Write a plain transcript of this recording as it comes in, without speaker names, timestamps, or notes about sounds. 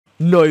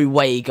No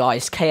way,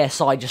 guys.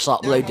 KSI just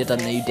uploaded a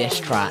new diss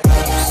track.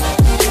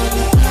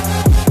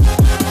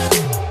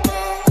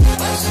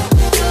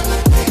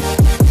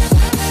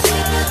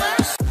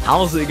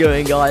 How's it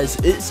going, guys?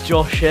 It's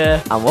Josh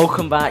here, and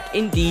welcome back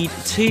indeed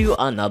to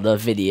another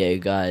video,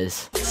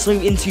 guys. So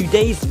in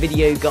today's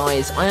video,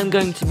 guys, I am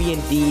going to be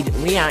indeed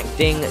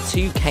reacting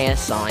to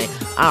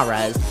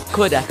KSI-ARES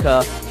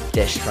Quadeca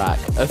Diss Track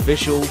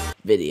official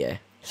video.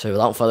 So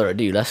without further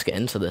ado, let's get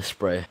into this,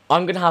 bro.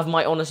 I'm gonna have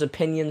my honest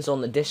opinions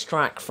on the diss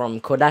track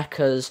from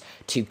Quadeca'S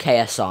to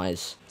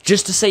KSI's.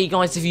 Just to say,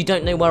 guys, if you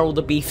don't know where all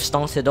the beef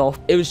started off,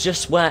 it was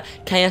just where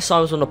KSI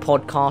was on a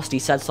podcast, he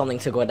said something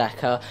to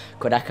Quadeca,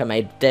 Quadeca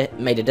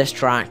made a diss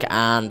track,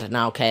 and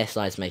now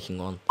KSI is making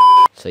one.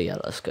 So yeah,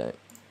 let's go.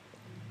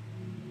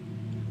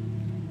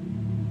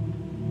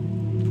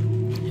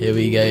 Here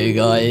we go,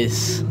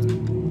 guys.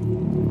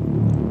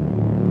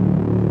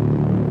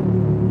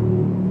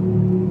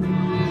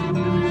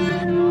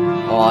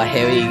 Oh,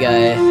 here we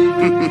go.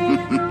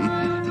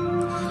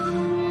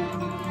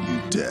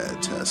 You dare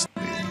test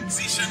me.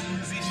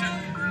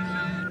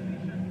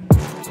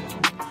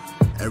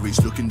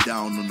 Aries looking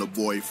down on the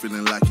boy,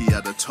 feeling like he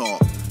had a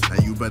top. Now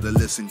you better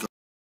listen, cause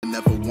I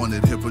never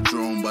wanted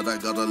Hippodrome, but I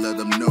gotta let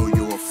them know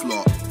you're a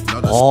flop.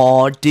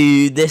 Oh,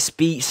 dude, this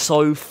beat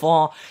so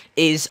far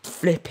is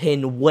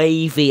flipping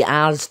wavy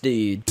as,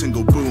 dude.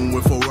 Single boom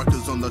with 4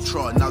 records on the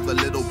trot. Now the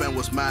little Ben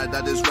was mad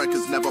that his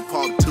records never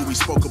popped till we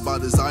spoke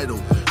about his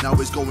idol. Now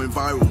it's going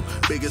viral.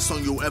 Biggest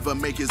song you'll ever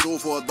make is all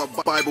for the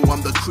Bible.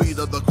 I'm the creed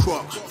of the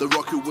crop, the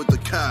rocket with the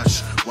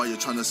cash. Why you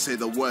trying to say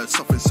the word?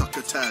 Something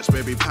succotash.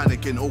 Baby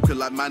panicking, okay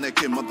like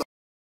mannequin, mother.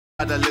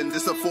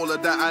 This a fall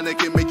of that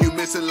Anakin, make you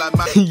missing like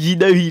man. You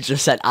know he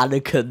just said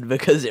Anakin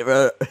because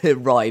it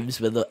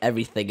rhymes with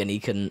everything and he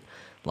couldn't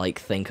like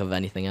think of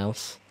anything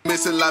else.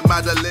 Missing like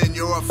Madeline,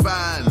 you're a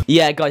fan.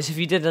 Yeah, guys, if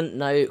you didn't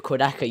know,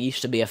 Quadeca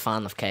used to be a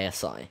fan of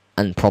KSI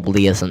and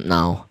probably isn't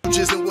now.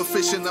 Jizzing with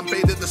fishing and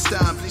baited the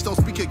stand. Please don't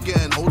speak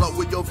again. Hold up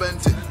with your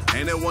venting.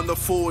 Ain't it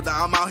wonderful that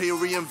I'm out here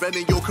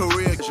reinventing your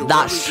career?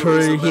 That's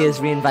true. He is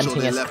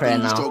reinventing his career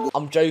now.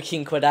 I'm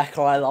joking,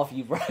 Quadeca. I love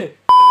you, bro.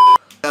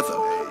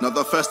 Not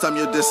the first time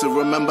you dissing,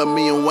 remember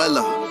me and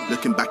Weller.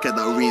 Looking back at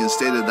that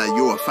reinstated that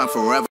you're a fan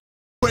forever.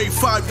 Grade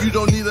 5, you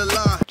don't need a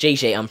lie.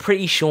 JJ, I'm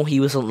pretty sure he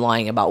wasn't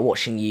lying about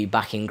watching you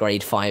back in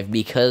grade 5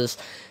 because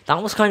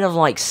that was kind of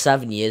like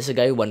 7 years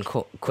ago when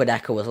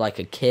Quadeca was like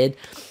a kid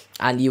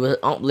and you were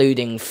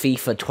uploading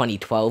FIFA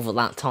 2012 at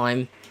that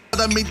time.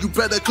 That made you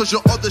better cause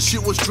your other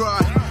shit was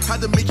dry. Had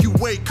to make you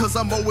wait cause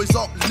I'm always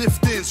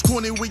uplifting.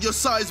 Scrawny with your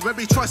size,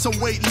 maybe try some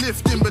weight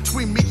lifting.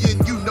 Between me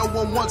and you, no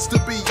one wants to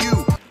be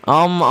you.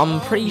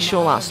 I'm pretty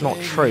sure that's not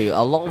true.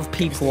 A lot of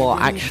people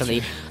are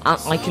actually,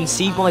 I can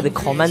see by the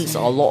comments, a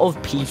lot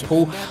of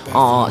people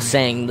are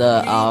saying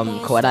that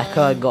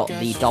Quadeca got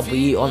the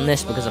W on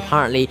this because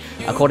apparently,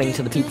 according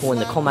to the people in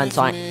the comments,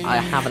 I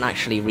haven't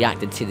actually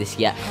reacted to this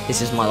yet.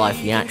 This is my live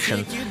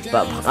reaction.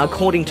 But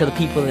according to the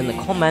people in the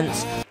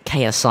comments,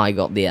 KSI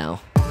got the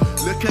L.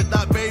 Look at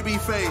that baby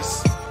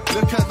face.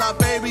 Look at that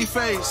baby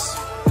face.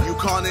 You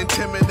can't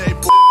intimidate.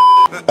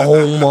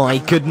 Oh my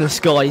goodness,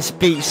 guys,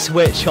 beat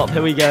switch up,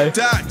 here we go.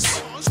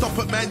 Dax, stop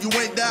it, man, you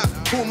ain't that.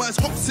 Poor man's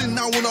hops in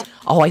now on up.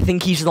 Oh, I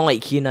think he's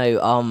like, you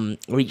know,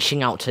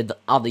 reaching out to the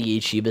other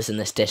YouTubers in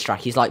this diss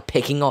track. He's like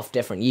picking off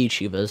different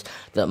YouTubers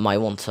that might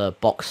want to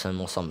box him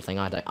or something.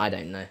 I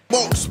don't know.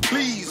 Box,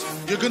 please,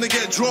 you're gonna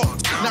get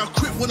dropped. Now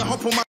quit when I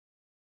hop on my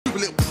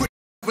little prick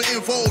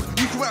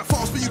involved. You can rap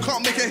fast, but you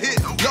can't make a hit.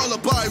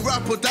 Lullaby,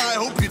 rap or die,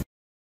 hope you.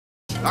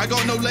 I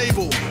got no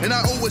label, and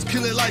I always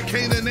kill it like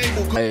Cain and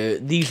Abel.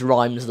 These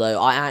rhymes,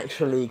 though, I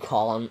actually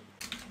can't